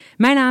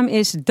Mijn naam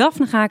is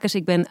Daphne Gakes.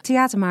 Ik ben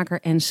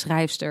theatermaker en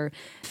schrijfster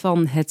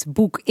van het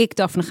boek Ik,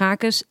 Daphne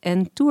Gakes.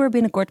 En tour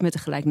binnenkort met de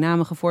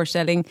gelijknamige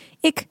voorstelling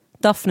Ik,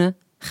 Daphne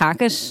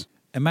Gakes.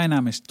 En mijn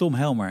naam is Tom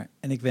Helmer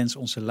en ik wens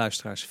onze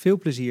luisteraars veel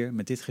plezier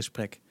met dit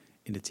gesprek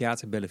in de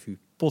Theater Bellevue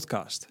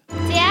podcast.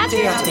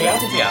 Theater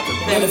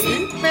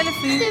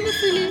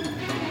Bellevue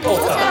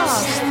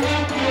podcast.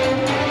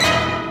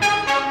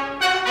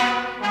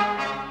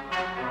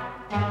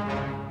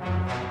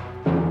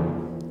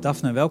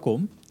 Daphne,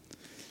 welkom.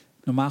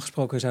 Normaal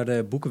gesproken zou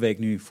de Boekenweek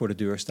nu voor de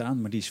deur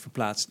staan, maar die is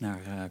verplaatst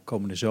naar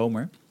komende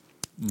zomer.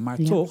 Maar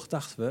toch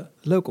dachten we,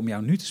 leuk om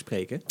jou nu te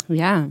spreken.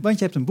 Ja. Want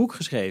je hebt een boek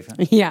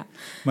geschreven. Ja.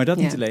 Maar dat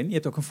niet alleen, je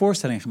hebt ook een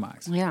voorstelling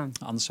gemaakt. Ja.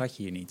 Anders zat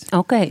je hier niet.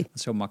 Oké. Want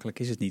zo makkelijk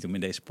is het niet om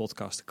in deze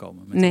podcast te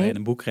komen. Met alleen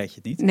een boek red je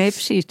het niet. Nee,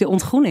 precies. De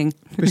ontgroening.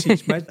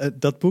 Precies, maar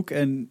dat boek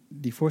en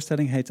die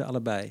voorstelling heten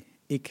allebei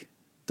Ik,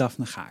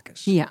 Daphne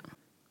Gakes. Ja.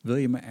 Wil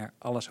je me er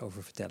alles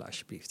over vertellen,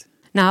 alsjeblieft?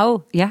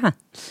 Nou, ja.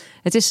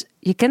 Het is,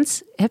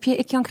 heb je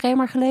Ik, Jan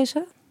Kramer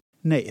gelezen?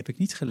 Nee, heb ik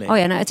niet gelezen. Oh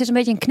ja, nou, het is een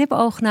beetje een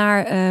knipoog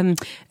naar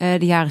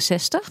de jaren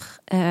 60.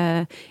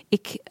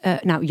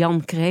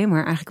 Jan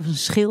Kramer, eigenlijk was een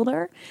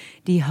schilder.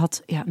 Die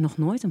had nog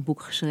nooit een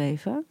boek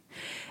geschreven.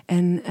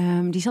 En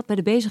die zat bij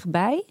de bezige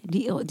bij.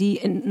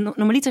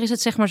 Normaliter is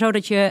het zeg maar zo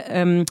dat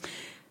je...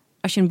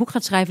 als je een boek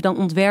gaat schrijven, dan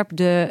ontwerpt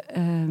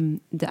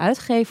de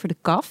uitgever de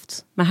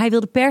kaft. Maar hij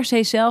wilde per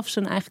se zelf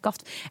zijn eigen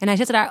kaft. En hij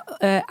zette daar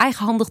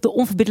eigenhandig de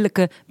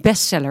onverbiddelijke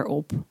bestseller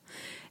op.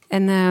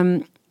 En...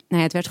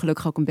 het werd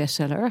gelukkig ook een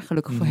bestseller.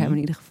 Gelukkig voor hem in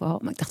ieder geval.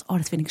 Maar ik dacht,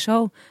 dat vind ik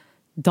zo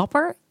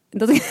dapper.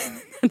 Dat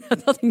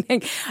ik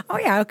denk,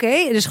 oké.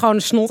 Het is gewoon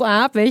een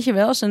snotaap, weet je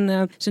wel.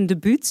 Zijn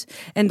debuut.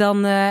 En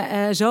dan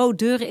zo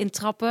deuren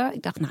intrappen.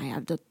 Ik dacht,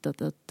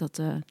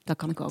 dat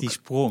kan ik ook. Die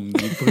sprong,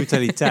 die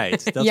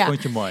brutaliteit. Dat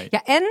vond je mooi.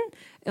 Ja, en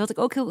wat ik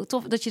ook heel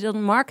tof... dat je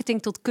dan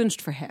marketing tot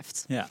kunst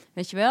verheft. Ja.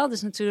 Weet je wel?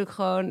 Dus natuurlijk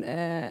gewoon...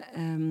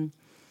 en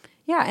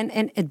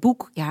het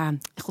boek,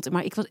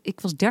 maar ik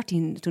was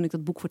 13 toen ik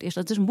dat boek voor het eerst...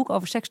 Het is een boek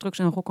over seks, drugs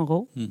en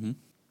rock'n'roll. Mm-hmm.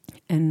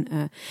 En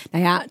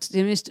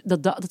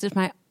dat is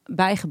mij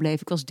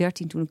bijgebleven. Ik was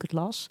 13 toen ik het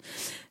las.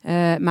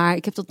 Maar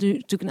ik heb dat nu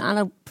natuurlijk in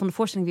aanloop van de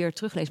voorstelling weer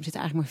teruggelezen. Er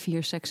zitten eigenlijk maar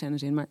 4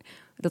 seksscènes in. Maar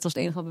dat was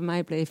het enige wat bij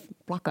mij bleef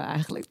plakken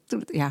eigenlijk.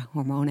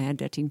 Hormonen,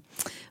 13.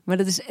 Maar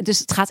dat is, dus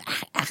het gaat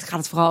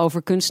het vooral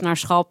over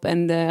kunstenaarschap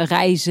en de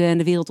reizen en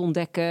de wereld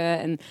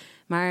ontdekken.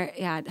 Maar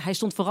hij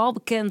stond vooral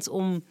bekend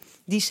om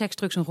die seks,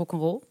 drugs en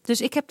rock'n'roll.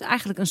 Dus ik heb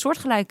eigenlijk een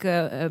soortgelijk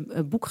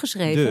boek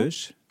geschreven.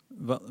 Dus?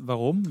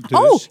 Waarom? Dus,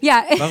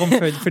 waarom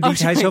verdient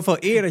hij zoveel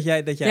eer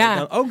dat jij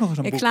dan ook nog eens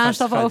een boek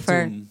gaat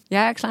doen?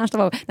 Ja, ik sla een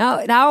stap over.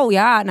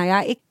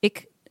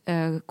 Ik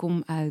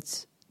kom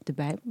uit de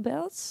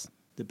Bijbelbelt.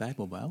 De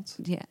Bijbelbelt?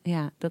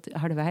 Ja, dat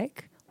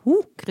Harderwijk.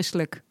 Hoe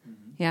christelijk.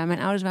 Ja, mijn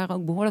ouders waren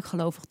ook behoorlijk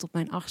gelovig tot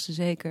mijn 8e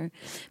zeker.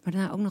 Maar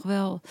daarna ook nog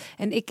wel.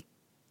 En ik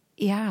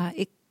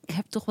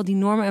heb toch wel die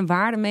normen en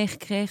waarden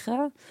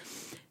meegekregen.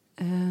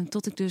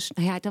 Tot ik dus...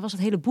 dat was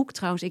het hele boek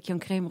trouwens. Ik, Jan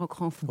Kramer, ook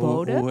gewoon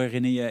verboden. Hoe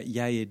herinner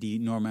jij je die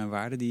normen en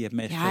waarden die je hebt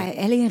meegekregen? Ja,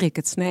 Ellie en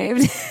Rickert. Nee.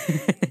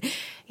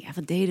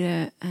 Wat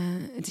deden...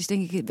 het is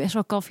denk ik best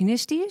wel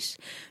Calvinistisch.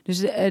 Dus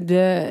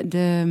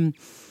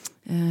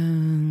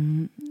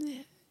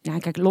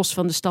kijk, los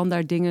van de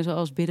standaard dingen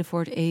zoals bidden voor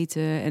het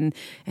eten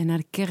en naar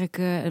de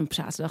kerken. En op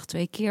zaterdag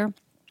 2 keer.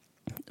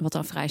 Wat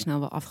dan vrij snel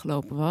wel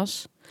afgelopen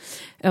was.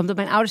 Omdat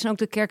mijn ouders zijn ook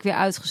de kerk weer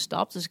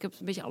uitgestapt. Dus ik heb het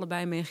een beetje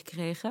allebei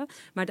meegekregen.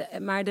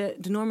 Maar de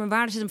normen en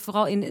waarden zitten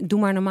vooral in... Doe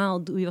maar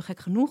normaal, doe je wel gek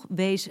genoeg.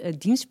 Wees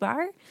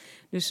dienstbaar.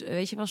 Dus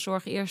weet je wel,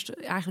 zorg eerst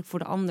eigenlijk voor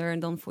de ander en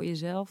dan voor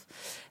jezelf.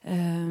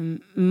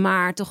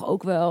 Maar toch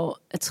ook wel,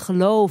 het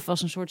geloof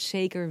was een soort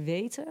zeker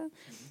weten.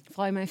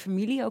 Vooral in mijn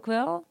familie ook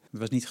wel. Het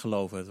was niet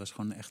geloven, het was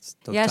gewoon echt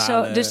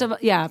totale... precies.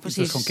 Het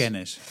was gewoon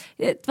kennis.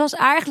 Het was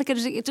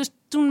eigenlijk... Dus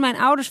toen mijn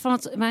ouders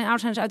zijn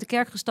dus uit de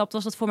kerk gestapt,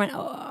 was dat voor mijn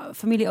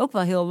familie ook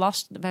wel heel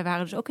lastig. Wij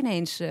waren dus ook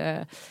ineens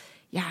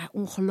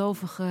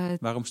ongelovige...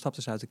 Waarom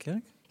stapten ze uit de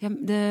kerk? Ja,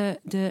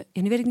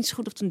 nu weet ik niet zo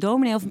goed of het een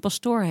dominee of een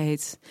pastoor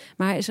heet.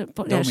 Maar hij is een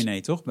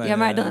dominee, toch?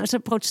 Maar dan is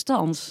het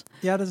protestant.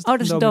 Ja, dat is dat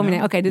is een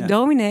dominee. Oké, de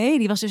dominee,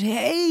 die was dus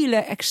hele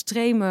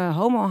extreme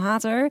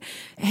homo-hater.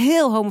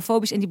 Heel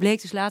homofobisch en die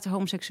bleek dus later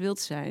homoseksueel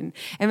te zijn.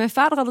 En mijn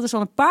vader had het dus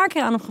al een paar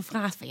keer aan hem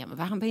gevraagd van... maar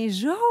waarom ben je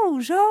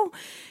zo...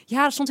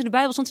 Ja, dat stond in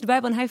de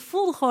Bijbel. En hij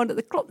voelde gewoon dat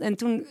het klopt. En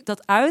toen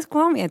dat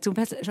uitkwam, toen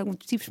werd het ook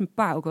typisch mijn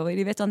pa ook wel.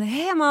 Die werd dan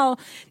helemaal...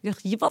 Die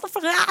dacht, wat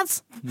een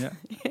verraad! Ja.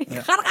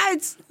 Ga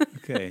eruit!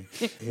 Oké.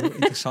 Heel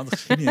interessante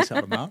geschiedenis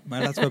allemaal.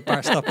 Maar laten we een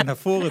paar stappen naar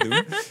voren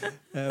doen.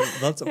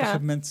 Want op een gegeven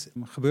moment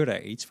gebeurde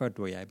er iets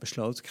waardoor jij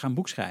besloot, ik ga een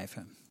boek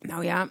schrijven.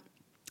 Nou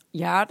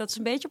ja, dat is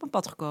een beetje op een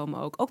pad gekomen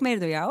ook. Ook mede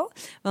door jou.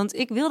 Want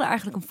ik wilde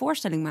eigenlijk een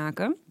voorstelling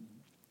maken.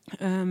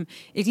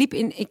 Ik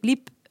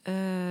liep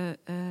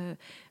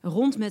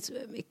rond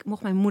met... Ik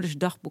mocht mijn moeders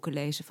dagboeken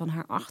lezen van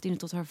haar 18e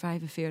tot haar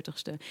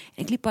 45ste. En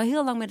ik liep al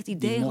heel lang met het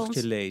idee rond... mocht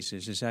je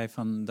lezen. Ze zei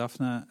van,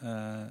 Daphne,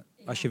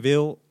 als je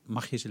wil,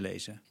 mag je ze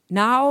lezen.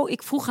 Nou,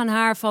 ik vroeg aan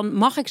haar van,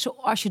 mag ik ze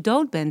als je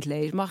dood bent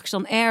lezen? Mag ik ze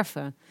dan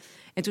erven?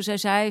 En toen zei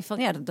zij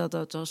van,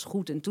 dat was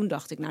goed. En toen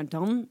dacht ik, nou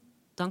dan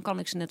dan kan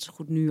ik ze net zo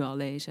goed nu al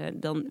lezen.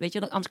 Dan, weet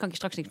je, anders kan ik je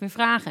straks niks meer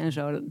vragen en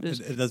zo. Dus,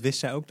 Dat wist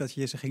zij ook, dat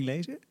je ze ging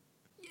lezen?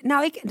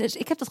 nou,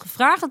 ik heb dat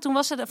gevraagd en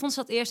toen vond ze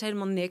dat eerst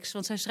helemaal niks.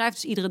 Want zij schrijft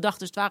dus iedere dag,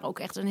 dus het waren ook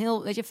echt een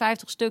heel,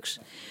 50 stuks.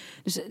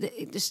 Dus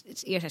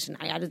het eerst zei ze,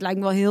 nou ja, dit lijkt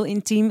me wel heel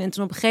intiem. En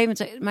toen op een gegeven moment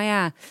zei, maar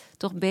ja,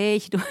 toch een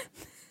beetje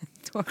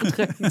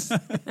doorgedrukt.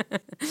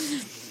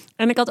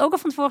 En ik had ook al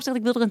van tevoren gezegd,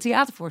 ik wil er een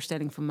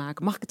theatervoorstelling van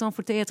maken. Mag ik het dan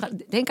voor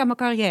theater? Denk aan mijn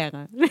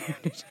carrière.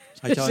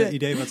 Had je al een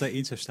idee wat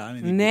erin zou staan?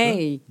 In die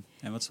Nee. boeken?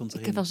 En wat stond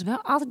erin? Ik was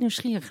wel altijd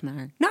nieuwsgierig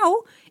naar.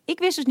 Nou, ik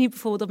wist dus niet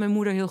bijvoorbeeld dat mijn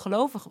moeder heel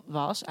gelovig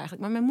was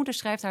eigenlijk. Maar mijn moeder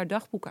schrijft haar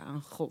dagboeken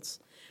aan God.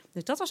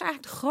 Dus dat was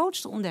eigenlijk de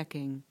grootste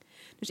ontdekking.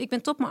 Dus ik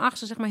ben tot mijn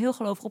 8e zeg maar heel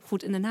gelovig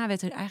opgevoed. En daarna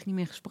werd er eigenlijk niet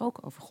meer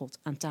gesproken over God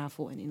aan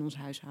tafel en in ons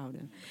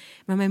huishouden.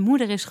 Maar mijn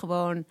moeder is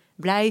gewoon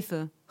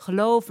blijven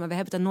geloven. Maar we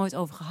hebben het daar nooit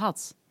over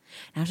gehad.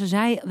 Nou, ze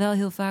zei wel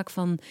heel vaak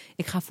van,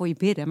 ik ga voor je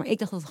bidden. Maar ik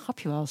dacht dat het een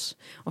grapje was.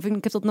 Of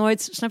ik heb dat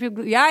nooit, snap je?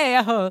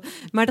 Ja.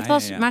 Maar dat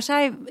was, maar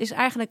zij is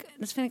eigenlijk,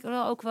 dat vind ik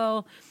wel ook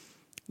wel,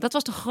 dat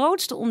was de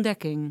grootste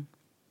ontdekking.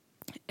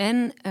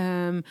 En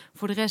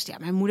voor de rest, ja,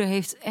 mijn moeder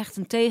heeft echt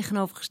een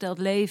tegenovergesteld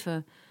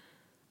leven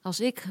als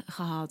ik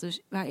gehad.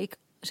 Dus waar ik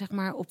zeg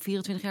maar op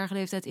 24-jarige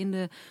leeftijd in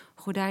de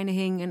gordijnen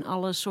hing en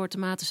alle soorten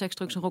maten, seks,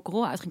 drugs en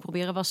rock'n'roll uit ging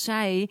proberen, was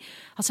zij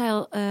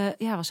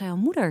al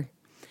moeder.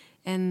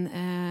 En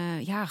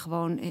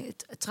gewoon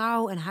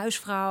trouw en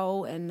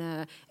huisvrouw en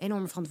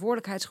enorm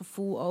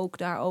verantwoordelijkheidsgevoel ook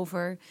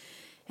daarover.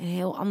 En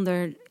heel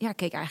ander, keek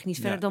eigenlijk niet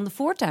verder dan de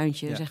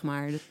voortuintje, zeg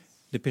maar.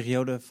 De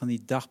periode van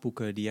die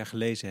dagboeken die jij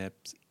gelezen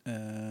hebt,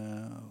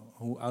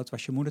 hoe oud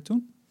was je moeder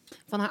toen?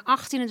 Van haar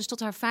 18e dus tot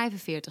haar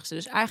 45e.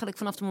 Dus eigenlijk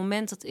vanaf het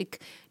moment dat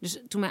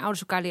toen mijn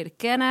ouders elkaar leerden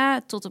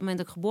kennen, tot het moment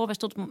dat ik geboren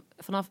was,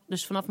 vanaf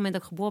het moment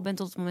dat ik geboren ben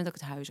tot het moment dat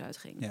ik het huis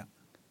uitging. Ja.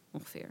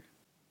 Ongeveer.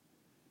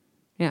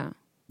 Ja.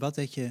 Wat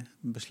deed je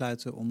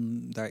besluiten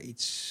om daar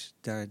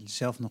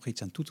zelf nog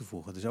iets aan toe te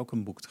voegen? Dus ook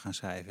een boek te gaan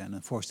schrijven en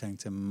een voorstelling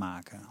te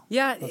maken.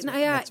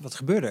 Wat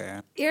gebeurde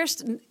er?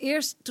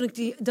 Eerst toen ik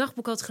die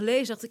dagboek had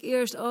gelezen, dacht ik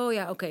eerst,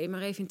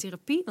 maar even in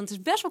therapie. Want het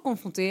is best wel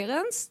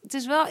confronterend.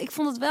 Ik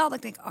vond het wel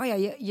dat ik denk,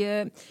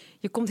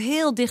 je komt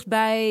heel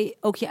dichtbij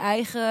ook je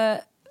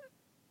eigen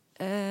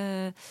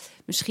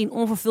misschien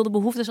onvervulde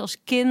behoeftes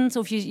als kind.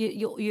 Of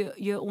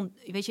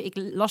weet je, ik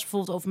las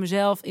bijvoorbeeld over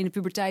mezelf in de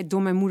puberteit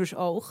door mijn moeders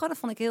ogen. Dat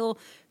vond ik heel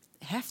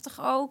heftig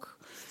ook.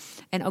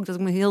 En ook dat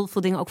ik me heel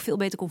veel dingen ook veel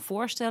beter kon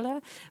voorstellen.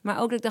 Maar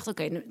ook dat ik dacht,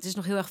 oké, het is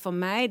nog heel erg van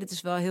mij. Het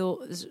is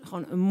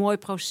gewoon een mooi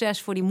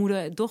proces voor die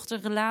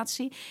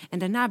moeder-dochterrelatie. En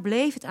daarna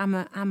bleef het aan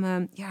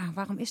me,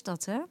 waarom is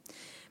dat, hè?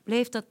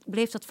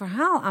 Bleef dat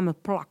verhaal aan me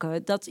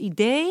plakken. Dat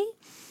idee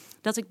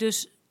dat ik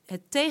dus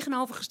het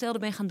tegenovergestelde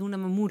ben gaan doen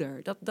aan mijn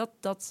moeder.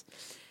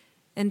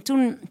 En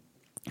toen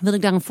wilde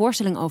ik daar een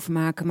voorstelling over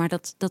maken, maar toen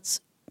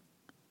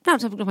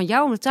heb ik nog met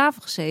jou om de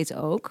tafel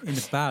gezeten ook. In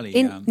de Bali,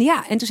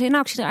 ja. En toen zei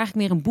ik zie er eigenlijk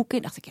meer een boek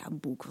in. Dacht ik, een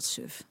boek, wat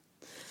suf.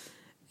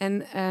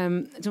 En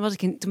toen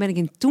ben ik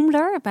in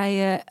Toemler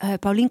bij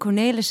Paulien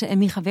Cornelissen en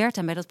Micha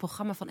Wertheim bij dat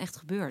programma van Echt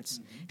Gebeurd.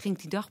 Ging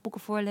ik die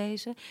dagboeken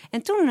voorlezen.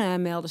 En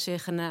toen meldde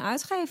zich een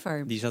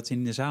uitgever. Die zat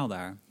in de zaal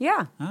daar?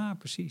 Ja. Ah,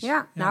 precies.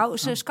 Ja. Nou,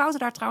 ze scouten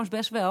daar trouwens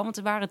best wel, want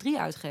er waren 3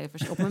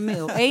 uitgevers op mijn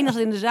mail. 1 was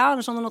in de zaal en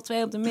er stonden nog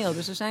 2 op de mail.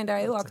 Dus ze zijn daar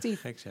heel actief.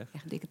 Gek zeg.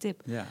 Echt een dikke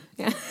tip. Ja.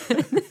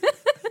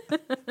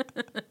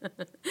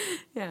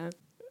 Ja.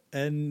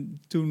 En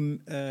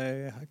toen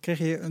kreeg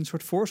je een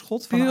soort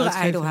voorschot van pure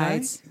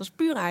ijdelheid. Dat was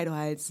pure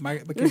ijdelheid.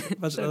 Maar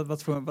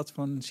wat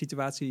voor een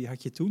situatie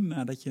had je toen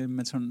nadat je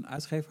met zo'n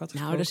uitgever had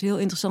gesproken? Nou, dat is heel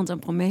interessant aan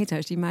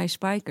Prometheus. Die Mai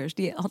Spijkers,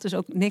 die had dus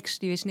ook niks,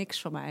 die wist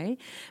niks van mij.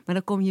 Maar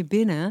dan kom je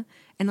binnen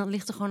en dan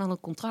ligt er gewoon al een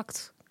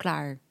contract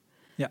klaar.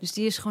 Ja. Dus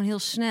die is gewoon heel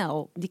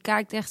snel. Die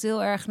kijkt echt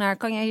heel erg naar,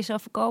 kan jij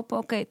jezelf verkopen?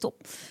 Oké,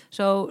 top.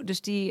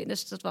 Dus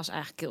dat was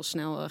eigenlijk heel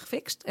snel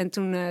gefixt. En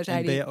toen zei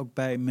hij... Ben je ook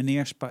bij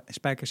meneer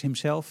Spijkers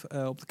hemzelf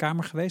op de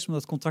kamer geweest om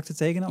dat contract te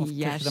tekenen? Of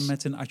kreeg je dan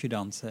met een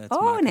adjudant te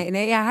maken?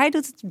 Nee, hij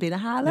doet het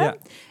binnenhalen. Ja. En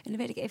dan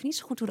weet ik even niet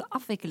zo goed hoe de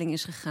afwikkeling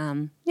is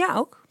gegaan. Ja,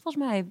 ook,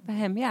 volgens mij, bij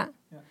hem, ja.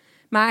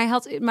 Maar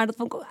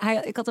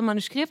ik had een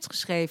manuscript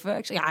geschreven.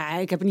 Ik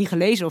zei, ik heb het niet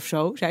gelezen of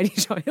zo, zei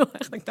hij zo heel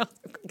erg. Ik dacht,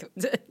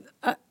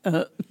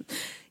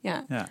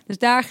 Ja, dus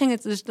daar ging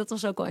het. Dus dat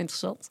was ook wel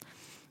interessant.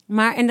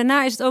 En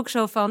daarna is het ook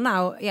zo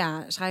van,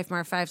 schrijf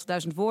maar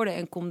 50.000 woorden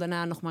en kom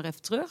daarna nog maar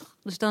even terug.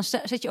 Dus dan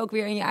zet je ook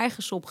weer in je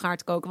eigen sop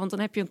gaar koken, want dan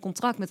heb je een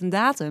contract met een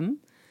datum.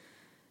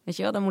 Weet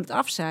je wel, dan moet het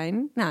af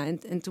zijn. Nou,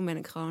 en toen ben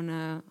ik gewoon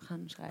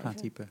gaan schrijven. Gaan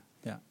typen,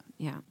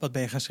 ja. Wat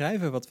ben je gaan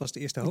schrijven? Wat was het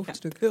eerste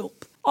hoofdstuk?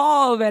 Hulp.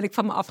 Ben ik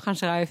van me af gaan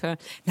schrijven.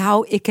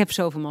 Nou, ik heb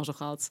zoveel mazzel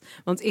gehad.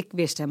 Want ik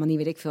wist helemaal niet,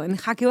 weet ik veel. En dan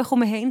ga ik heel erg om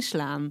me heen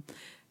slaan.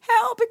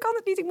 Help, ik kan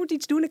het niet, ik moet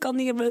iets doen, ik kan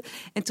niet.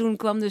 En toen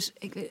kwam dus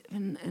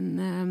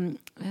een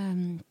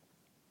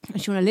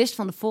journalist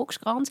van de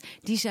Volkskrant,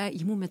 die zei,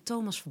 je moet met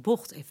Thomas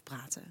Verbocht even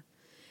praten.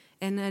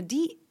 En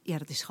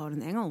dat is gewoon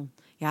een engel.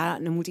 Ja,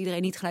 dan moet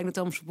iedereen niet gelijk naar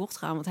Thomas Verbocht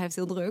gaan, want hij heeft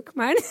heel druk.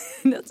 Maar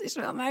dat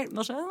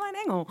was wel mijn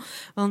engel.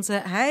 Want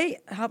hij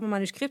had mijn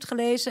manuscript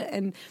gelezen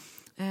en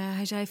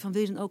Hij zei van,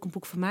 wil je dan ook een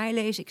boek van mij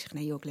lezen? Ik zeg,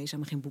 nee joh, ik lees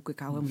helemaal geen boeken. Ik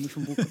hou helemaal niet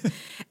van boeken.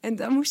 En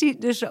dan moest hij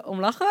dus om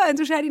lachen. En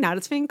toen zei hij, nou,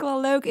 dat vind ik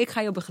wel leuk. Ik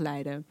ga je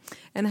begeleiden.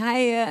 En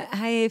hij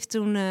heeft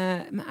toen...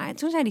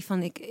 toen zei hij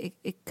van,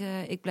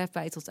 ik blijf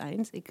bij je tot het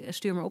eind. Ik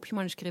stuur maar op je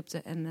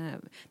manuscripten en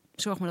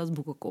zorg maar dat het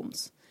boeken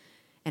komt.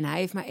 En hij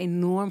heeft mij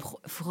enorm...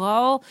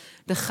 Vooral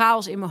de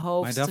chaos in mijn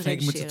hoofd Maar Daphne,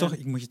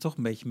 ik moet je toch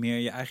een beetje meer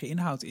je eigen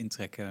inhoud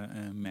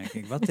intrekken, merk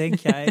ik. Wat denk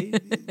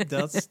jij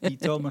dat die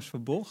Thomas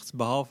Verbocht,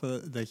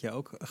 behalve dat je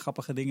ook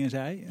grappige dingen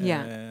zei...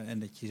 en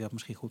dat je jezelf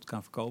misschien goed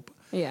kan verkopen...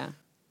 Ja.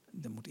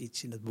 Er moet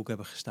iets in het boek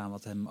hebben gestaan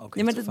wat hem ook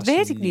heeft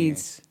gefascineerd. Maar dat weet ik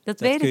niet. Dat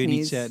weet ik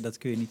niet. Dat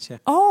kun je niet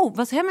zeggen. Oh,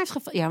 wat hem heeft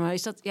gefascineerd. Ja, maar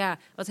is dat... Ja,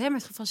 wat hem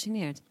heeft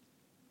gefascineerd.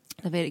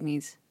 Dat weet ik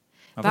niet.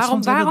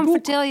 Waarom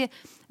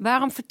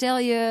vertel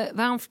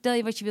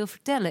je wat je wil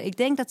vertellen? Ik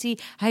denk dat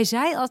hij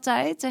zei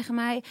altijd tegen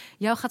mij,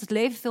 jou gaat het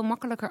leven veel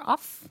makkelijker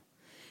af.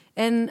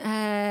 En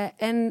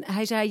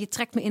hij zei, je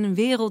trekt me in een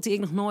wereld die ik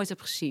nog nooit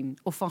heb gezien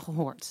of van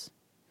gehoord.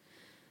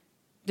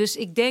 Dus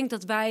ik denk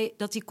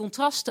dat die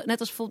contrasten, net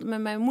als bijvoorbeeld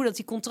met mijn moeder, dat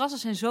die contrasten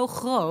zijn zo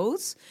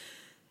groot.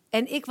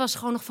 En ik was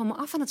gewoon nog van me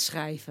af aan het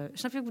schrijven.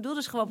 Snap je wat ik bedoel?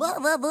 Dus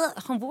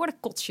gewoon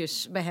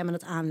woordenkotjes bij hem aan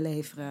het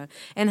aanleveren.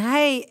 En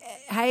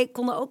hij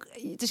kon ook...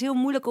 Het is heel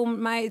moeilijk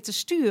om mij te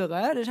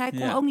sturen. Dus hij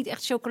kon ook niet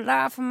echt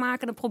chocola van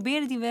maken. Dat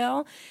probeerde hij wel.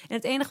 En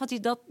het enige wat hij...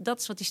 Dat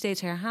is wat hij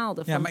steeds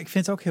herhaalde. Ja, maar ik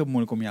vind het ook heel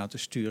moeilijk om jou te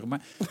sturen.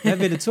 Maar wij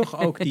willen toch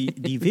ook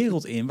die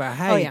wereld in waar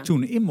hij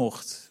toen in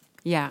mocht.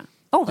 Ja.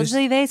 Oh, wat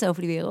wil je weten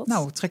over die wereld?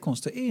 Nou, trek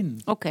ons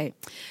erin. Oké.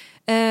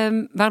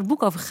 Waar het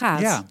boek over gaat.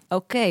 Ja.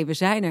 Oké, we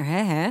zijn er,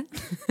 hè?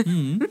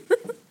 Mm.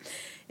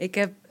 Ik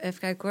heb, even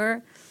kijken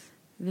hoor.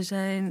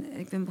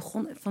 Ik ben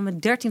begonnen, van mijn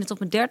 13e tot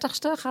mijn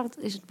 30ste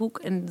is het boek.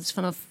 En dat is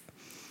vanaf,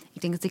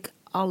 ik denk dat ik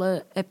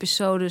alle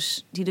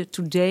episodes die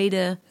ertoe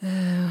deden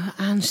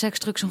aan seks,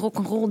 drugs en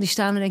rock'n'roll, die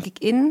staan er denk ik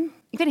in.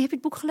 Ik weet niet,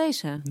 heb je het boek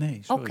gelezen? Nee,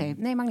 sorry.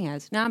 Oké, nee, maakt niet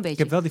uit. Nou, een beetje.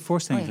 Ik heb wel die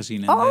voorstelling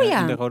gezien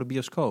in de Rode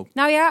Bioscoop.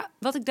 Nou ja,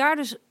 wat ik daar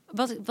dus...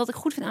 Wat ik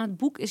goed vind aan het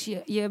boek is,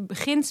 je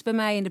begint bij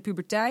mij in de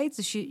puberteit.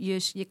 Dus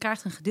je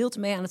krijgt een gedeelte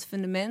mee aan het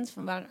fundament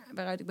van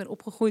waaruit ik ben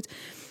opgegroeid.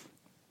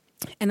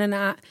 En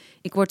daarna,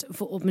 ik word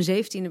op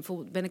mijn 17e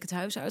bijvoorbeeld, ben ik het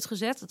huis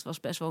uitgezet. Dat was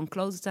best wel een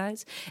klote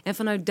tijd. En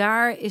vanuit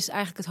daar is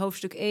eigenlijk het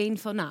hoofdstuk 1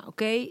 van, nou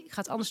oké, ik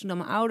ga het anders doen dan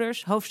mijn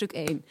ouders. Hoofdstuk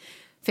 1,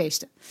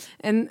 feesten.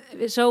 En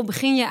zo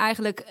begin je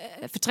eigenlijk,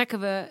 vertrekken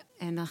we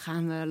en dan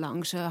gaan we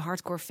langs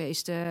hardcore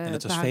feesten. En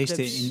dat was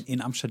feesten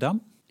in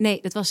Amsterdam?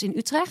 Nee, dat was in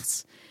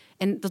Utrecht.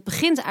 En dat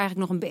begint eigenlijk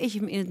nog een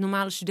beetje in het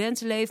normale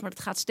studentenleven, maar dat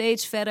gaat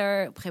steeds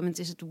verder. Op een gegeven moment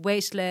is het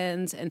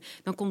wasteland en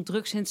dan komt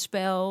drugs in het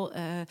spel.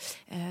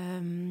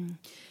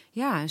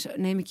 Zo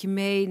neem ik je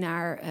mee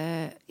naar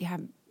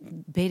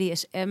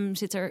BDSM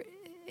zit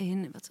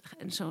erin.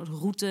 Zo'n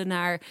route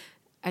naar...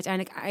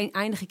 Uiteindelijk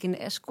eindig ik in de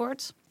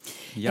escort.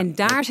 Ja. En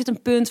daar zit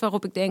een punt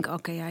waarop ik denk...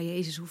 Oké,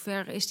 Jezus, hoe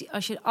ver is die...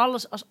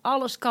 Als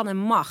alles kan en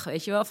mag,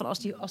 weet je wel... Van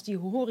als die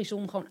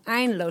horizon gewoon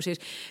eindeloos is...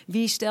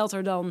 Wie stelt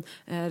er dan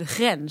de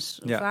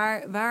grens?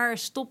 Ja. Waar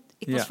stopt...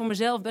 Ik was voor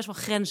mezelf best wel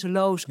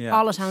grenzeloos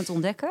alles aan het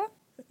ontdekken.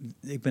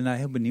 Ik ben daar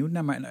heel benieuwd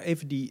naar, maar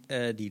even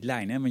die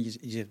lijn, hè? Want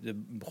je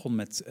begon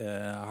met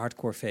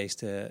hardcore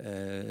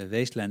feesten,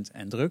 wasteland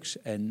en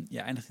drugs... en je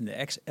eindigt in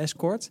de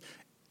escort...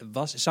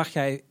 Zag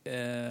jij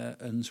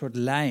een soort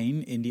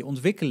lijn in die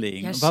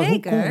ontwikkeling? Ja,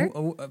 zeker.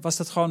 Hoe was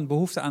dat gewoon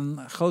behoefte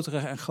aan grotere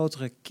en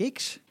grotere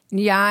kicks?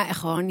 Ja,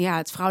 gewoon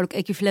het vrouwelijk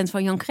equivalent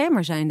van Jan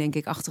Kramer zijn, denk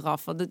ik,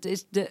 achteraf. Want het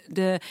is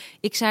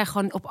ik zei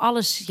gewoon op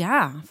alles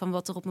van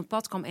wat er op mijn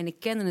pad kwam. En ik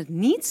kende het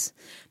niet.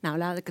 Nou,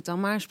 laat ik het dan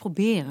maar eens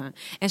proberen.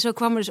 En zo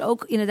kwam er dus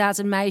ook inderdaad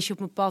een meisje op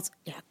mijn pad.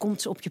 Ja,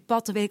 komt ze op je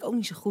pad? Dat weet ik ook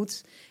niet zo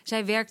goed.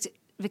 Zij werkte...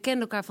 We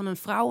kenden elkaar van een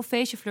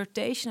vrouwenfeestje,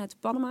 Flirtation uit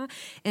Panama.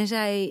 En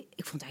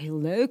ik vond haar heel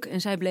leuk.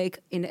 En zij bleek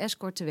in de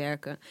escort te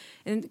werken.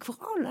 En ik vroeg,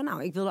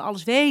 ik wilde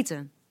alles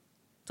weten.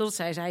 Totdat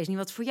zij zei, is niet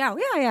wat voor jou?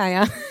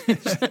 Ja.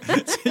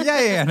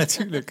 ja,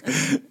 natuurlijk.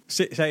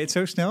 Zei je het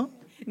zo snel?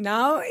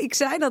 Nou, ik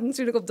zei dat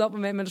natuurlijk op dat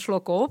moment met een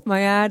slok op. Maar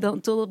ja,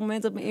 dan tot het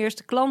moment dat mijn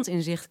eerste klant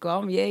in zicht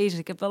kwam. Jezus,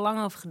 ik heb wel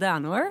lang over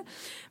gedaan hoor.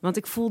 Want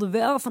ik voelde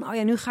wel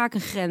van, nu ga ik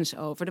een grens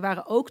over. Er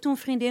waren ook toen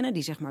vriendinnen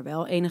die zeg maar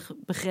wel enige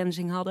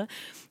begrenzing hadden.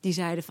 Die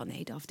zeiden van,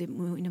 nee Daf, dat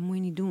moet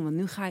je niet doen. Want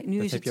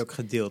dat heb je ook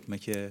gedeeld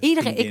met je iedereen.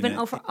 vriendinnen. Ik ben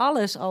over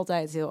alles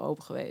altijd heel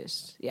open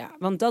geweest. Ja,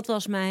 want dat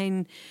was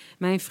mijn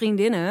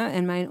vriendinnen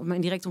en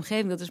mijn directe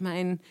omgeving. Dat is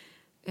mijn...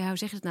 Ja, hoe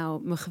zeg je het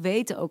nou? Mijn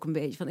geweten ook een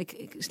beetje. Van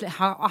ik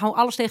hou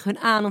alles tegen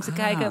hun aan om te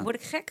kijken, word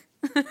ik gek?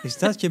 Is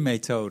dat je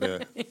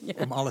methode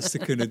om alles te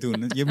kunnen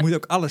doen? Je moet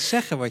ook alles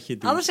zeggen wat je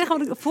doet. Alles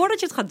zeggen voordat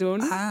je het gaat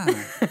doen.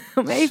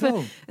 Om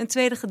even een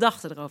tweede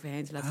gedachte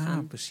eroverheen te laten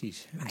gaan.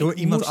 Precies. Door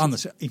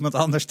iemand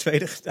anders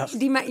tweede gedachte.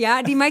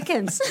 Die mij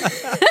kent.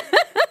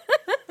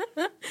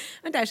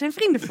 Maar daar zijn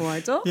vrienden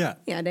voor, toch?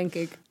 Ja, denk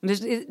ik.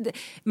 Dus,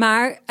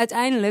 maar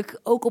uiteindelijk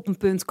ook op een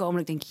punt komen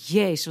dat ik denk,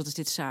 jezus, wat is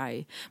dit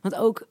saai. Want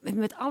ook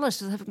met alles,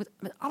 dat heb ik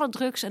met alle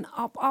drugs en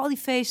op al die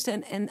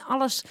feesten en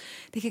alles,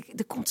 denk ik,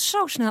 er komt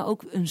zo snel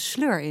ook een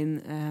sleur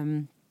in.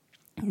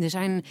 Er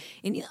zijn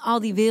in al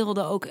die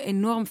werelden ook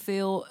enorm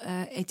veel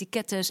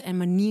etikettes en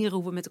manieren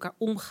hoe we met elkaar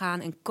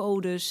omgaan en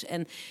codes.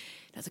 En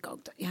dat ik ook,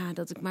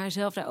 dat ik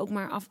mijzelf daar ook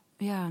maar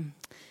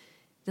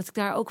dat ik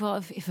daar ook wel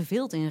even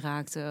verveeld in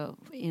raakte.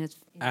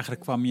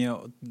 Eigenlijk kwam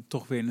je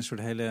toch weer in een soort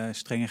hele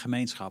strenge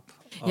gemeenschap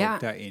ook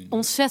daarin.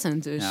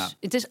 Ontzettend dus. Ja.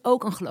 Het is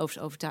ook een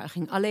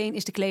geloofsovertuiging. Alleen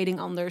is de kleding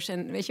anders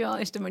en weet je wel,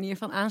 is de manier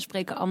van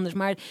aanspreken anders.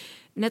 Maar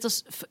net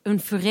als een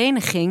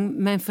vereniging,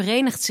 men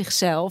verenigt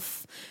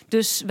zichzelf.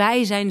 Dus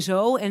wij zijn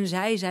zo en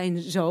zij zijn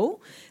zo.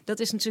 Dat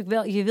is natuurlijk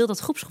wel, je wil dat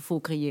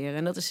groepsgevoel creëren.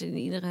 En dat is in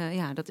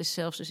iedere, dat is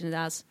zelfs dus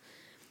inderdaad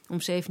om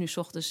 7:00 's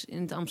ochtends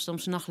in het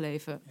Amsterdamse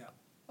nachtleven. Ja.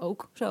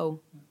 Ook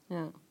zo.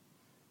 Ja.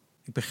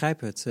 Ik begrijp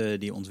het,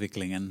 die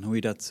ontwikkeling en hoe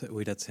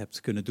je dat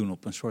hebt kunnen doen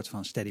op een soort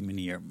van steady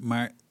manier.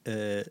 Maar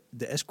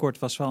de escort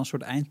was wel een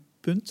soort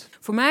eindpunt?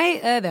 Voor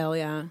mij wel,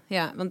 ja.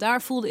 Ja. Want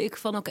daar voelde ik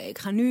van, oké, ik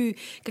ga nu...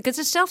 Kijk, het is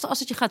hetzelfde als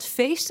dat je gaat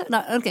feesten.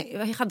 Nou, oké,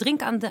 je gaat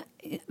drinken aan de...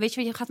 Weet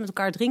je, je gaat met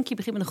elkaar drinken, je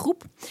begint met een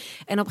groep. En op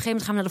een gegeven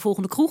moment gaan we naar de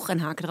volgende kroeg en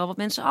haken er al wat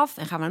mensen af.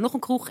 En gaan we naar nog een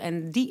kroeg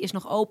en die is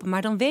nog open.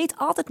 Maar dan weet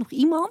altijd nog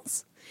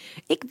iemand...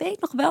 Ik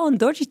weet nog wel, een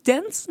dodgy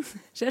tent, 6:00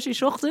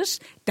 's ochtends,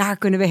 daar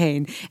kunnen we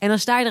heen. En dan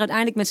sta je er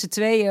uiteindelijk met z'n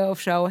tweeën of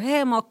zo,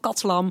 helemaal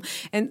katslam.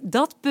 En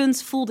dat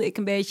punt voelde ik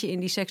een beetje in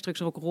die seks, drugs,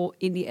 rock'n'roll,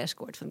 in die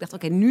escort. Ik dacht,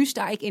 oké, nu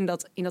sta ik in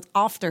dat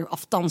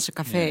aftansen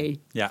café.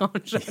 Ja,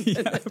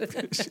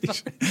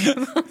 precies.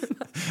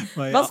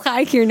 Maar wat ga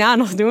ik hierna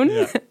nog doen?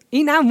 Ja.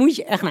 Hierna moet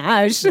je echt naar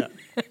huis. Ja.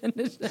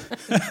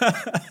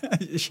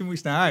 Dus je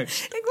moest naar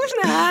huis? Ik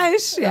moest naar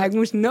huis. Ja, ik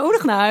moest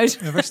nodig naar huis.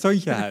 Ja, waar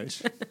stond je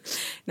huis?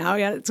 Nou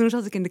ja, toen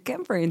zat ik in de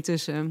camper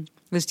intussen.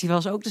 Dus die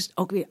was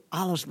ook weer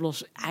alles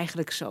los.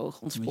 Eigenlijk zo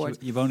ontspoord.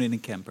 Je woonde in een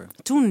camper?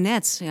 Toen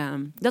net, ja.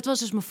 Dat was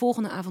dus mijn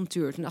volgende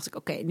avontuur. Toen dacht ik,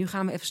 oké, nu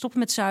gaan we even stoppen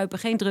met zuipen.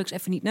 Geen drugs,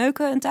 even niet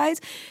neuken een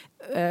tijd.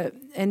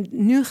 En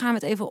nu gaan we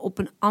het even op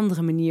een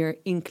andere manier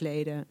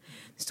inkleden.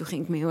 Dus toen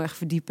ging ik me heel erg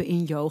verdiepen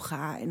in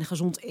yoga en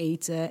gezond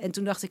eten. En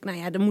toen dacht ik, nou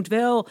ja, er moet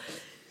wel...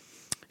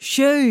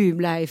 jeu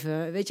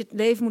blijven. Weet je, het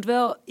leven moet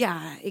wel...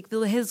 Ja, ik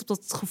wilde heel op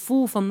dat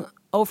gevoel van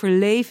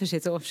overleven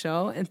zitten of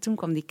zo. En toen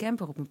kwam die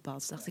camper op mijn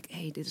pad. Dacht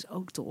ik, dit is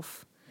ook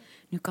tof.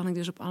 Nu kan ik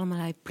dus op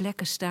allerlei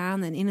plekken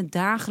staan. En in het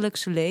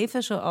dagelijkse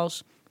leven,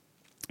 zoals...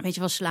 Weet je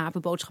wel,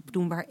 slapen, boodschappen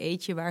doen, waar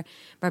eet je,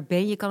 waar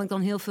ben je... kan ik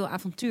dan heel veel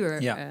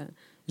avontuur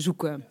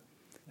zoeken.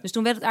 Dus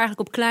toen werd het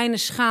eigenlijk op kleine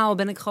schaal...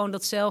 ben ik gewoon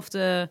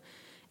datzelfde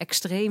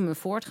extreme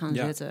voort gaan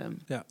zetten.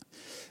 Ja.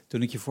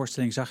 Toen ik je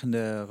voorstelling zag in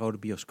de Rode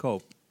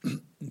Bioscoop...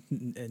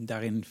 En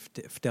daarin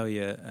vertel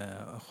je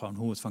gewoon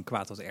hoe het van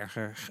kwaad tot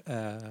erger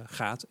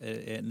gaat.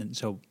 En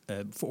zo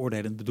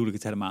veroordelend bedoel ik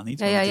het helemaal niet.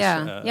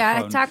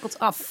 Hij takelt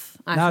af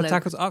eigenlijk. Nou, het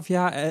takelt af,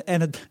 ja.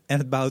 En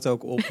het bouwt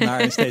ook op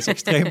naar een steeds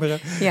extremere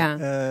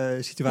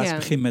situatie. Het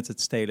begint met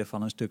het stelen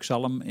van een stuk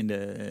zalm in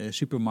de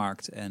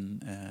supermarkt. En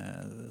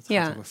het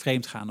gaat over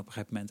vreemd gaan op een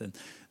gegeven moment. En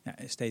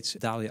steeds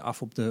daal je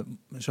af op de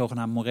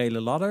zogenaamde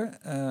morele ladder.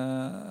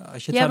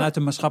 Als je het vanuit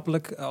een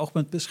maatschappelijk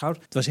oogpunt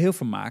beschouwt. Het was heel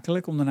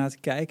vermakelijk om daarna te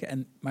kijken.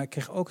 Maar ik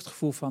kreeg ook het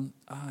gevoel van,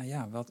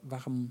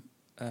 waarom...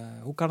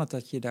 hoe kan het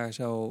dat je daar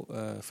zo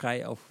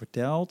vrij over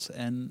vertelt?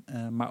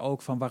 Maar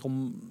ook van,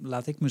 waarom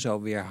laat ik me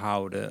zo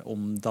weerhouden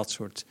om dat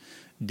soort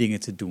dingen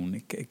te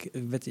doen?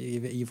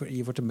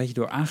 Je wordt een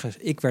beetje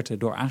ik werd er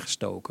door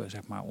aangestoken,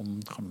 zeg maar, om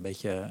gewoon een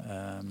beetje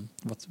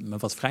me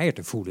wat vrijer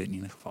te voelen in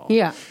ieder geval.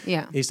 Ja.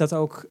 Is dat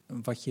ook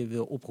wat je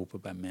wil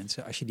oproepen bij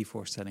mensen als je die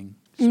voorstelling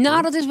speelt?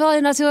 Nou, dat is wel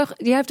inderdaad heel erg...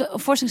 Je hebt de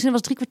voorstelling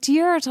was 3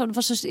 kwartier. Het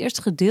was dus het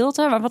eerste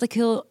gedeelte. Maar wat ik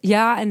heel...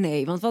 Ja en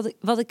nee. Want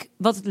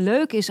wat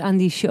leuk is aan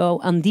die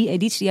show, aan die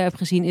editie die jij hebt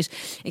gezien, is...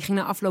 Ik ging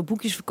na afloop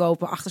boekjes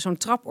verkopen achter zo'n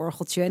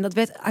traporgeltje. En dat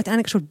werd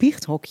uiteindelijk een soort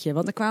biechthokje.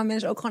 Want dan kwamen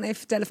mensen ook gewoon even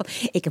vertellen van...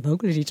 Ik heb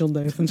ook eens iets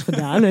ondeugends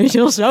gedaan, weet je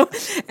wel zo.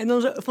 En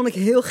dan vond ik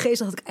heel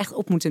geestig dat ik echt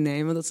op moeten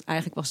nemen. Want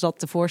eigenlijk was dat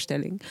de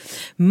voorstelling.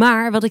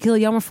 Maar wat ik heel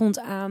jammer vond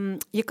aan...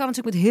 Je kan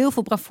natuurlijk met heel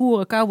veel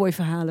bravoure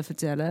cowboyverhalen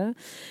vertellen.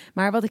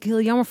 Maar wat ik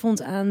heel jammer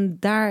vond aan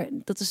daar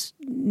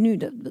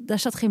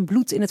zat geen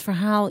bloed in het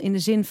verhaal in de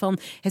zin van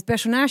het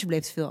personage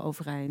bleef te veel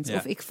overeind. Ja.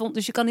 Of ik vond,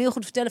 dus je kan heel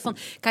goed vertellen van,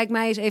 kijk,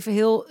 mij eens even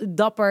heel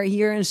dapper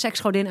hier een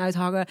seksgodin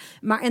uithangen.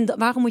 Maar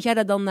waarom moet jij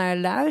daar dan naar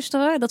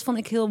luisteren? Dat vond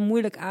ik heel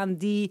moeilijk aan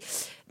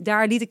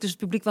daar liet ik dus het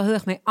publiek wel heel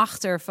erg mee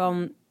achter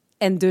van.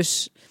 En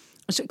dus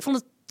ik vond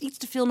het iets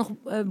te veel nog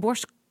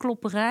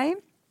borstklopperij.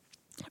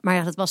 Maar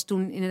ja, dat was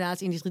toen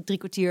inderdaad in die 3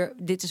 kwartier,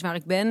 dit is waar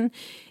ik ben.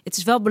 Het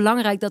is wel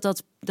belangrijk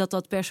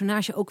dat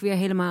personage ook weer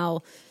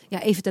helemaal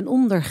even ten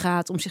onder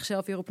gaat om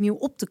zichzelf weer opnieuw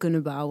op te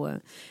kunnen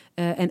bouwen.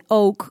 En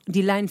ook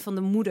die lijn van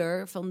de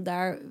moeder,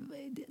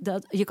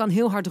 je kan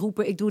heel hard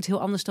roepen, ik doe het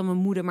heel anders dan mijn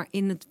moeder. Maar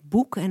in het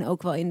boek en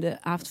ook wel in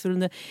de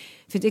avondvullende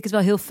vind ik het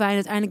wel heel fijn.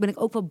 Uiteindelijk ben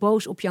ik ook wel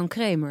boos op Jan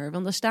Kramer.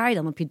 Want dan sta je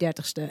dan op je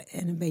 30ste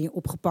en dan ben je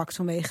opgepakt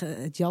vanwege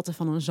het jatten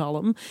van een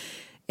zalm.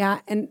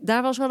 Ja, en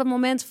daar was wel een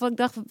moment van ik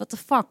dacht, what the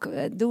fuck,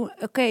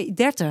 oké,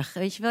 30,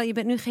 weet je wel, je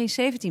bent nu geen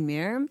 17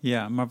 meer.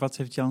 Ja, maar wat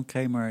heeft Jan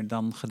Kramer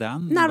dan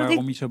gedaan?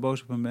 Waarom je zo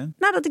boos op hem bent?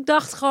 Nou, dat ik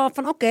dacht gewoon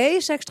van oké,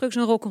 seks, drugs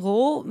en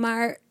rock'n'roll,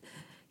 maar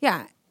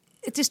ja,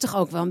 het is toch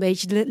ook wel een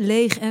beetje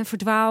leeg en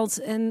verdwaald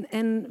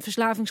en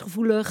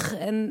verslavingsgevoelig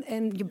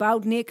en je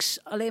bouwt niks,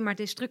 alleen maar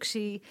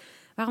destructie.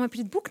 Waarom heb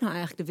je dit boek nou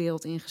eigenlijk de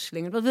wereld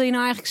ingeslingerd? Wat wil je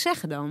nou eigenlijk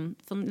zeggen dan?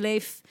 Van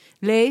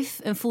leef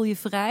en voel je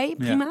vrij,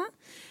 prima. Ja.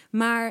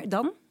 Maar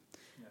dan?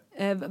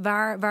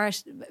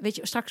 Weet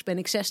je, straks ben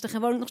ik 60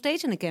 en woon ik nog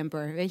steeds in een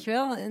camper, weet je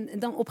wel? En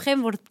dan op een gegeven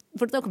moment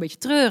wordt het ook een beetje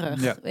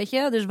treurig, weet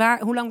je? Dus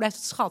hoe lang blijft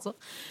het schattig?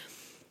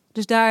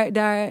 Dus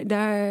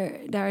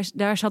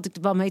daar zat ik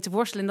wel mee te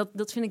worstelen. En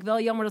dat vind ik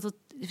wel jammer dat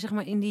het, zeg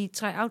maar, in die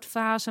try-out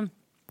fase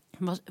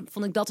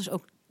vond ik dat dus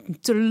ook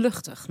te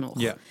luchtig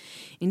nog. Ja.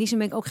 In die zin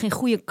ben ik ook geen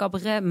goede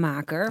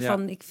cabaretmaker. Ja.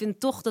 Ik vind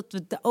toch dat we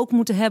het ook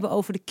moeten hebben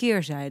over de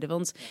keerzijde.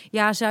 Want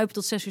zuipen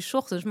tot 6 uur 's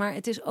ochtends, maar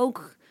het is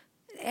ook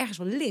ergens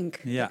wel link.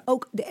 Ja.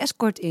 Ook de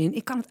escort in.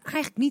 Ik kan het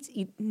eigenlijk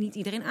niet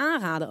iedereen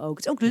aanraden ook.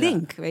 Het is ook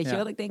link, weet je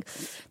wel. Ik denk,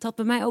 het had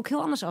bij mij ook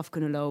heel anders af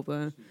kunnen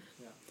lopen.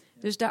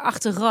 Dus daar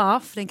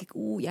achteraf denk ik,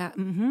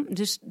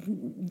 Dus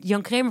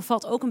Jan Kramer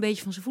valt ook een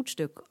beetje van zijn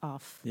voetstuk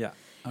af. Ja,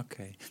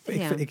 oké.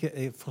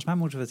 Volgens mij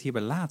moeten we het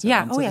hierbij laten.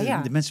 Ja,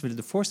 want de mensen willen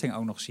de voorstelling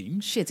ook nog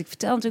zien. Shit, ik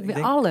vertel natuurlijk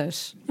weer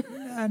alles.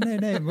 Ja,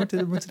 nee,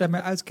 we moeten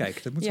daarmee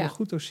uitkijken. Dat moeten we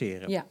goed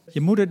doseren. Ja.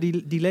 Je moeder,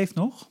 die leeft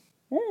nog?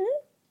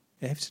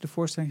 Heeft ze de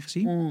voorstelling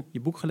gezien? Je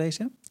boek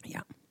gelezen?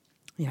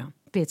 Ja,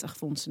 pittig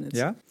vond ze het.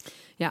 Ja?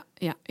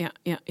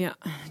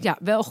 Ja,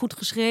 wel goed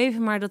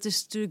geschreven, maar dat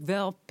is natuurlijk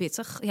wel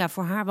pittig. Ja,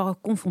 voor haar wel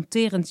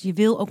confronterend. Je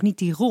wil ook niet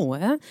die rol,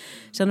 hè?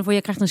 Stel je voor,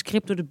 je krijgt een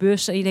script door de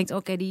bus en je denkt,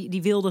 oké,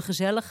 die wilde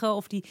gezellige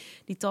of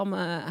die tamme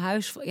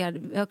huis. Ja,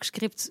 welk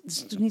script? Het is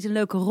natuurlijk niet een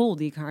leuke rol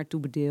die ik haar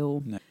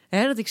toebedeel. Nee.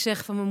 Hè, dat ik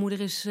zeg van mijn moeder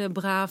is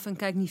braaf en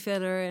kijkt niet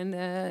verder. En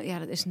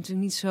dat is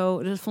natuurlijk niet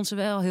zo. Dat vond ze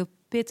wel heel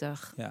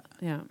pittig.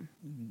 Ja.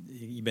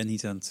 Je bent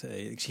niet aan het...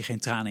 ik zie geen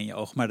tranen in je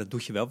ogen, maar dat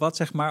doet je wel wat,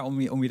 zeg maar,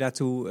 om je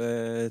daartoe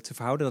te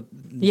verhouden.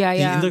 Die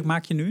indruk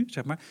maak je nu,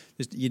 zeg maar.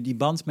 Dus die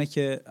band met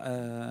je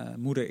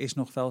moeder is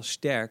nog wel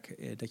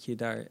sterk, dat je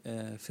daar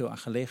veel aan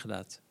gelegen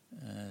laat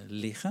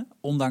liggen,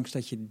 ondanks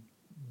dat je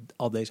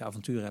al deze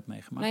avonturen hebt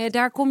meegemaakt. Nou ja,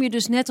 daar kom je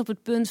dus net op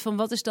het punt van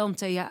wat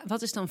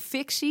is dan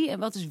fictie en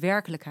wat is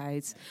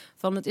werkelijkheid?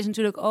 Van het is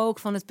natuurlijk ook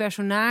van het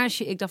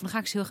personage. Ik dacht, dan ga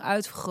ik ze heel erg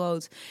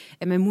uitvergroot.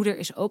 En mijn moeder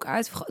is ook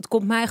uitvergroot. Het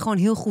komt mij gewoon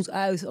heel goed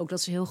uit, ook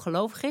dat ze heel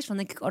gelovig is. Dan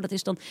denk ik, dat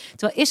is dan.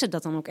 Terwijl is het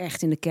dat dan ook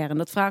echt in de kern?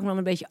 Dat vraag ik me dan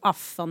een beetje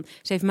af. Van,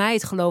 ze heeft mij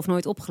het geloof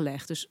nooit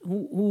opgelegd. Dus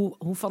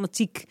hoe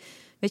fanatiek.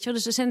 Weet je wel,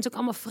 dus er zijn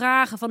natuurlijk allemaal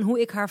vragen van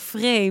hoe ik haar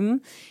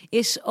frame.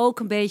 Is ook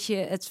een beetje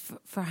het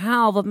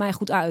verhaal wat mij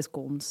goed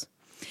uitkomt.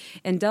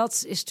 En dat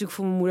is natuurlijk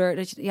voor mijn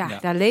moeder,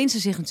 daar leent ze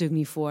zich natuurlijk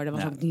niet voor. Dat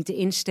was ook niet de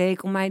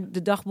insteek om mij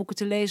de dagboeken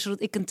te lezen,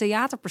 zodat ik een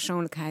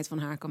theaterpersoonlijkheid van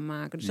haar kan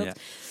maken. Dus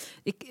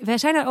wij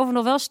zijn daarover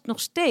nog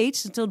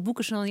steeds, terwijl het boek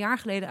is al een jaar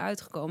geleden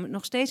uitgekomen,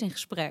 nog steeds in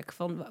gesprek.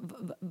 Van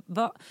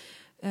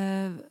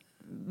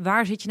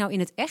waar zit je nou in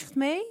het echt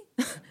mee?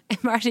 En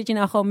waar zit je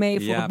nou gewoon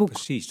mee voor het boek? Ja,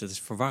 precies. Dat is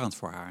verwarrend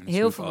voor haar.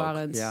 Heel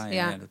verwarrend.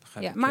 Ja, dat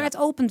begrijp ik. Maar het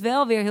opent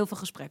wel weer heel veel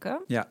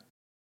gesprekken. Ja.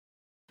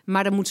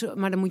 Maar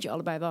dan moet je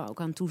allebei wel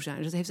ook aan toe zijn.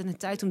 Dus dat heeft in de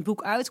tijd toen het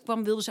boek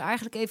uitkwam, wilden ze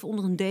eigenlijk even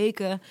onder een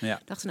deken.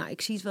 Ja. Dachten,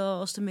 ik zie het wel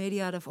als de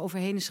media er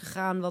overheen is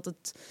gegaan, wat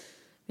het,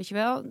 weet je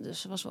wel.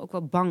 Dus ze was ook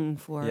wel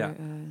bang voor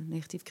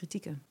negatieve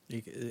kritieken.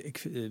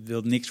 Ik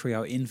wil niks voor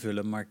jou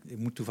invullen, maar ik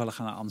moet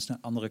toevallig aan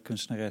een andere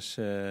kunstenares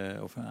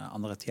of een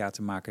andere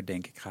theatermaker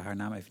denken. Ik ga haar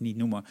naam even niet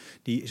noemen.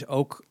 Die is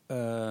ook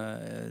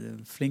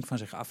flink van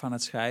zich af aan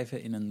het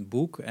schrijven in een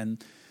boek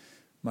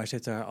maar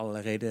zet er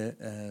allerlei reden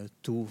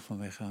toe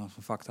vanwege een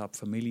fucked up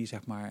familie,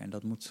 zeg maar. En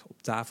dat moet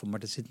op tafel. Maar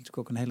er zit natuurlijk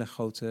ook een hele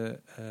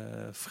grote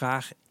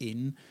vraag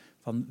in.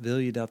 Van, wil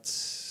je dat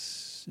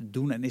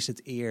doen en is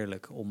het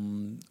eerlijk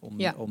om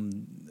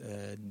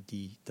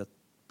dat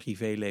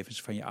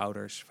privélevens van je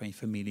ouders, van je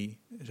familie,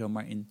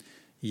 zomaar in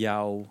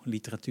jouw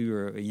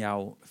literatuur, in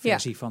jouw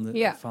versie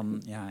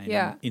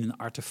in een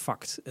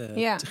artefact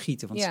te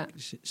gieten? Want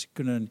ze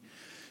kunnen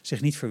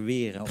zich niet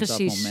verweren op dat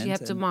moment. Precies, je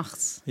hebt de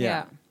macht.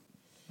 Ja.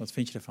 Wat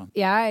vind je daarvan?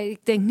 Ja, ik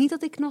denk niet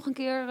dat ik nog een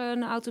keer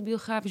een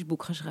autobiografisch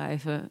boek ga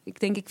schrijven. Ik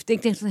denk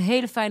dat het een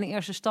hele fijne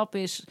eerste stap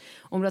is,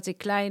 omdat ik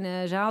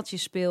kleine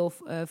zaaltjes speel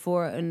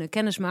voor een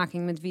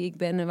kennismaking met wie ik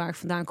ben en waar ik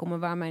vandaan kom en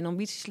waar mijn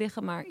ambities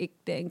liggen. Maar ik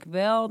denk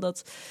wel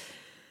dat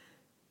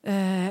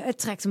het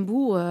trekt een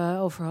boel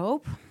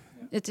overhoop.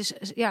 Het is,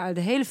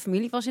 de hele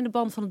familie was in de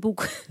band van het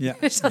boek. Ja,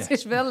 dus dat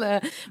is wel...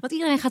 want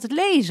iedereen gaat het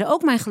lezen,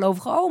 ook mijn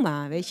gelovige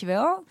oma, weet je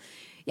wel.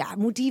 Ja,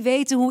 moet die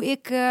weten hoe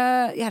ik...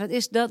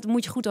 dat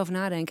moet je goed over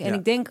nadenken. En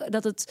ik denk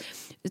dat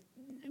ik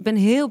ben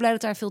heel blij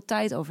dat daar veel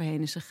tijd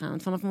overheen is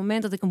gegaan. Vanaf het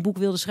moment dat ik een boek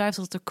wilde schrijven,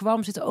 dat het er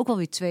kwam, zit er ook wel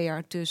weer 2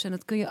 jaar tussen. En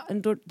dat kun je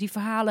door die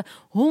verhalen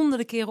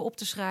honderden keren op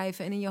te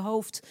schrijven en in je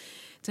hoofd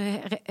te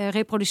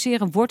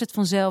reproduceren, wordt het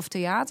vanzelf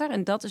theater.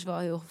 En dat is wel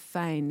heel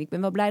fijn. Ik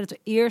ben wel blij dat er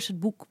eerst het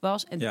boek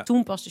was en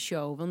toen pas de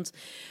show. Want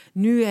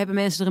nu hebben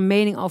mensen er een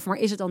mening over, maar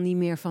is het dan niet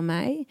meer van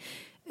mij?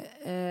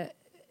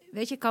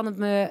 Weet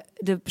je,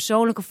 de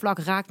persoonlijke vlak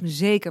raakt me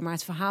zeker, maar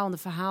het verhaal en de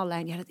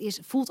verhaallijn,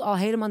 voelt al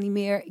helemaal niet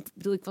meer. Ik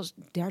bedoel, ik was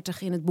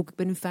 30 in het boek, ik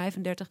ben nu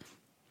 35.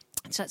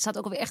 Het staat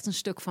ook alweer echt een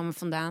stuk van me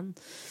vandaan.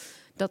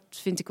 Dat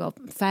vind ik wel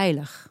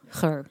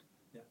veiliger.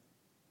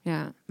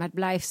 Ja, maar het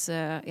blijft,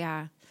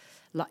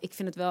 ik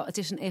vind het wel, het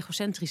is een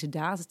egocentrische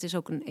daad. Het is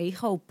ook een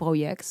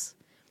ego-project.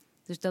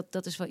 Dus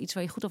dat is wel iets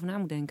waar je goed over na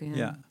moet denken.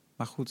 Ja,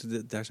 maar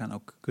goed, daar zijn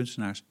ook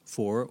kunstenaars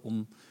voor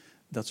om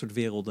dat soort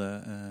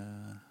werelden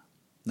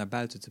naar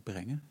buiten te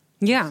brengen.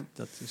 Ja.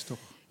 Dat is toch...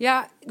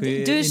 Ja, Kun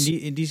je dus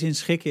in die zin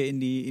schikken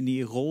in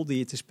die rol die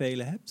je te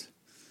spelen hebt?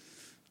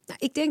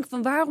 nou, ik denk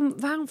van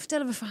waarom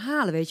vertellen we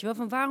verhalen, weet je wel?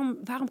 Van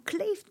waarom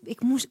kleeft...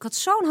 Ik had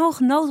zo'n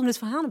hoge nood om dit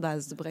verhaal naar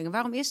buiten te brengen.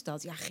 Waarom is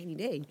dat? Ja, geen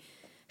idee.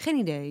 Geen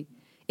idee.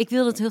 Ik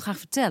wilde het heel graag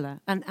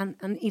vertellen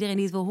aan iedereen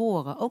die het wil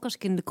horen. Ook als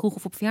ik in de kroeg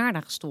of op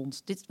verjaardagen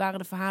stond. Dit waren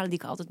de verhalen die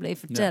ik altijd bleef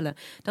vertellen.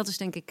 Ja. Dat is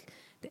denk ik...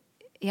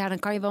 Ja, dan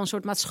kan je wel een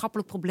soort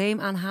maatschappelijk probleem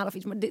aanhalen of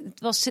iets. Maar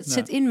het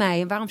zit in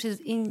mij. En waarom zit het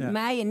in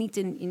mij en niet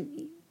in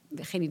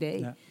geen idee.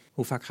 Ja.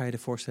 Hoe vaak ga je de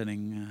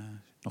voorstelling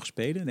nog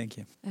spelen, denk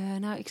je?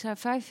 Nou, ik zei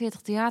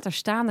 45 theaters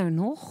staan er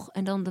nog.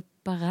 En dan de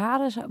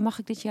parade mag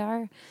ik dit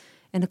jaar.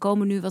 En er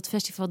komen nu wat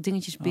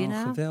festivaldingetjes binnen.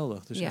 Oh,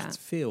 geweldig. Dus echt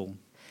veel.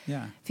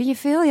 Ja. Vind je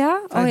veel,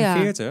 ja?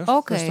 45? Oh,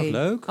 ja. Dat is toch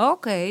leuk?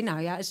 Oké,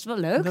 nou ja, is het wel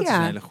leuk, dat is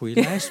een hele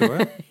goede lijst, hoor.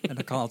 En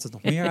er kan altijd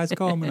nog meer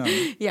uitkomen dan.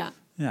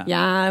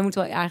 Ja, moet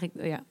wel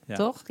eigenlijk,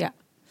 toch? Ja.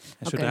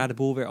 En zodra de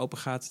boel weer open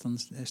gaat, dan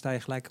sta je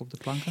gelijk op de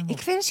planken? Ik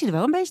vind het zie er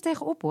wel een beetje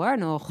tegenop, hoor,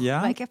 nog. Ja?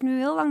 Maar ik heb nu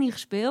heel lang niet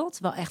gespeeld.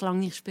 Wel echt lang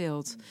niet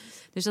gespeeld.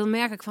 Dus dan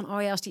merk ik van,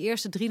 als die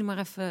eerste drie maar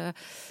even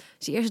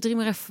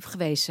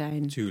geweest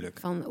zijn. Tuurlijk.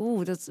 Van,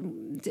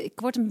 ik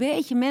word een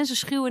beetje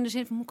mensenschuw in de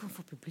zin van, moet ik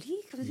voor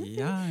publiek?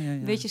 Ja.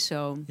 Weet je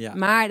zo. Ja.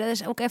 Maar dat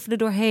is ook even er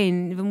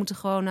doorheen. We moeten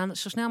gewoon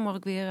zo snel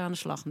mogelijk weer aan de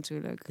slag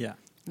natuurlijk. Ja.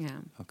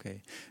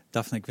 Oké.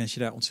 Daphne, ik wens je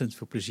daar ontzettend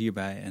veel plezier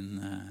bij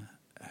en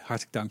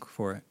hartelijk dank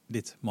voor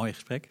dit mooie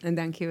gesprek. En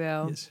dank je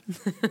wel. Yes.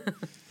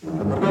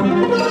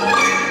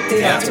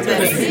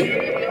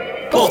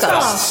 Theater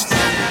Podcast.